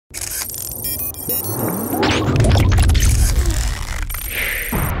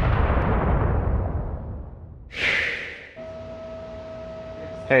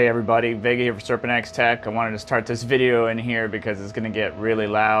Hey everybody, Vega here for SerpentX Tech. I wanted to start this video in here because it's going to get really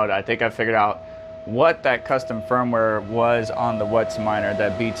loud. I think I figured out what that custom firmware was on the Whatsminer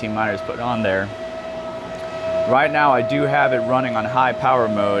that BTminers put on there. Right now I do have it running on high power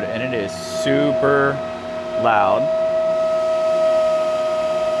mode and it is super loud,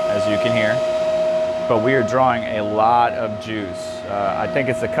 as you can hear. But we are drawing a lot of juice. I think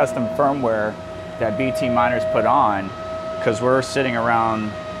it's the custom firmware that BTminers put on, because we're sitting around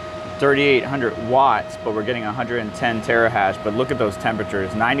 3,800 watts, but we're getting 110 terahash. But look at those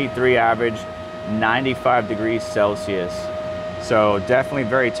temperatures, 93 average, 95 degrees Celsius. So definitely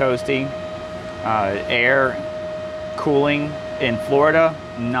very toasty. Air cooling in Florida,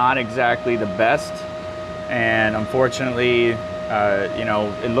 not exactly the best. And unfortunately, you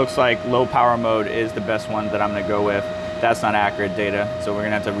know, it looks like low power mode is the best one that I'm gonna go with. That's not accurate data, so we're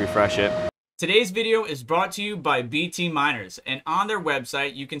gonna have to refresh it. Today's video is brought to you by BTminers, and on their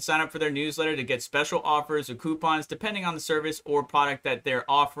website you can sign up for their newsletter to get special offers or coupons depending on the service or product that they're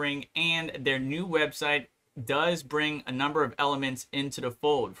offering. And their new website does bring a number of elements into the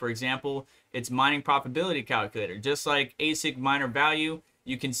fold. For example, it's mining profitability calculator. Just like ASIC miner value,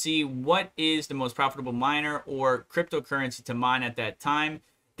 you can see what is the most profitable miner or cryptocurrency to mine at that time.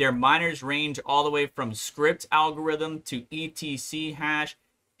 Their miners range all the way from script algorithm to ETC hash.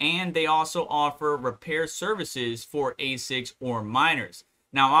 And they also offer repair services for ASICs or miners.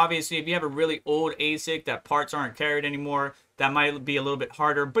 Now, obviously, if you have a really old ASIC that parts aren't carried anymore, that might be a little bit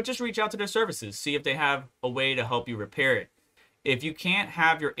harder, but just reach out to their services. See if they have a way to help you repair it. If you can't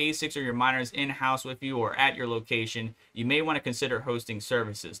have your ASICs or your miners in-house with you or at your location, you may want to consider hosting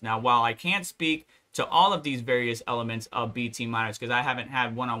services. Now, while I can't speak to all of these various elements of BTminers because I haven't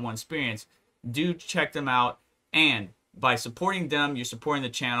had one-on-one experience, do check them out. And by supporting them, you're supporting the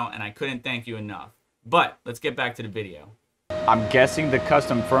channel, and I couldn't thank you enough. But let's get back to the video. I'm guessing the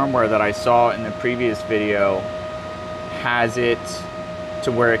custom firmware that I saw in the previous video has it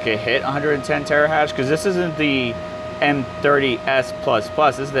to where it can hit 110 terahash, because this isn't the M30S++,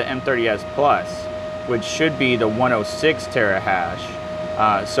 this is the M30S Plus, which should be the 106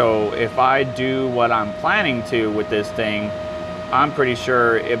 terahash. So if I do what I'm planning to with this thing, I'm pretty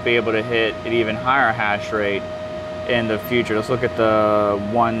sure it'd be able to hit an even higher hash rate in the future. Let's look at the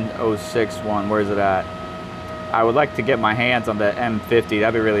 106 one. Where is it at? I would like to get my hands on the M50.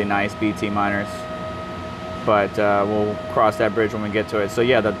 That'd be really nice, BTminers. But we'll cross that bridge when we get to it. So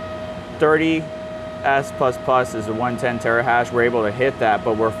yeah, the 30S++ is a 110 terahash. We're able to hit that,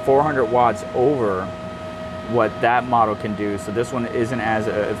 but we're 400 watts over what that model can do. So this one isn't as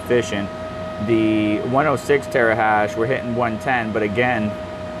efficient. The 106 terahash, we're hitting 110, but again,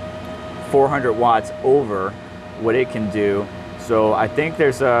 400 watts over what it can do. So I think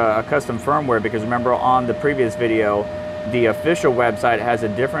there's a custom firmware, because remember on the previous video, the official website has a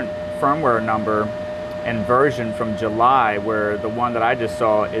different firmware number and version from July, where the one that I just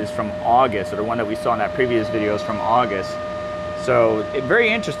saw is from August, or the one that we saw in that previous video is from August. So very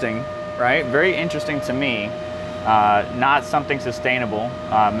interesting, right? Very interesting to me. Not something sustainable.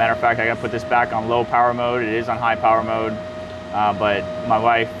 Matter of fact, I gotta put this back on low power mode. It is on high power mode, but my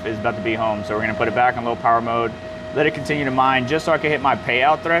wife is about to be home, so we're gonna put it back on low power mode, let it continue to mine just so I can hit my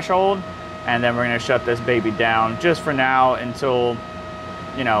payout threshold, and then we're gonna shut this baby down just for now until,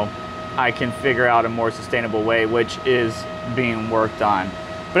 you know, I can figure out a more sustainable way, which is being worked on.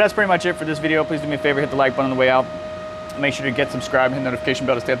 But that's pretty much it for this video. Please do me a favor, hit the like button on the way out. Make sure to get subscribed, hit the notification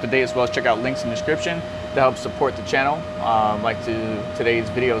bell to stay up to date, as well as check out links in the description to help support the channel. Like today's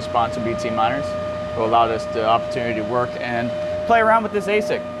video sponsor, BTminers, who allowed us the opportunity to work and play around with this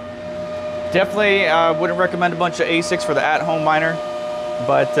ASIC. Definitely wouldn't recommend a bunch of ASICs for the at-home miner,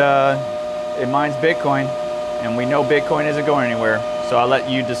 but it mines Bitcoin, and we know Bitcoin isn't going anywhere, so I'll let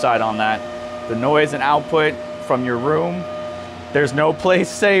you decide on that. The noise and output from your room, there's no place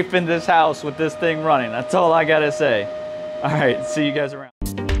safe in this house with this thing running. That's all I gotta say. All right, see you guys around.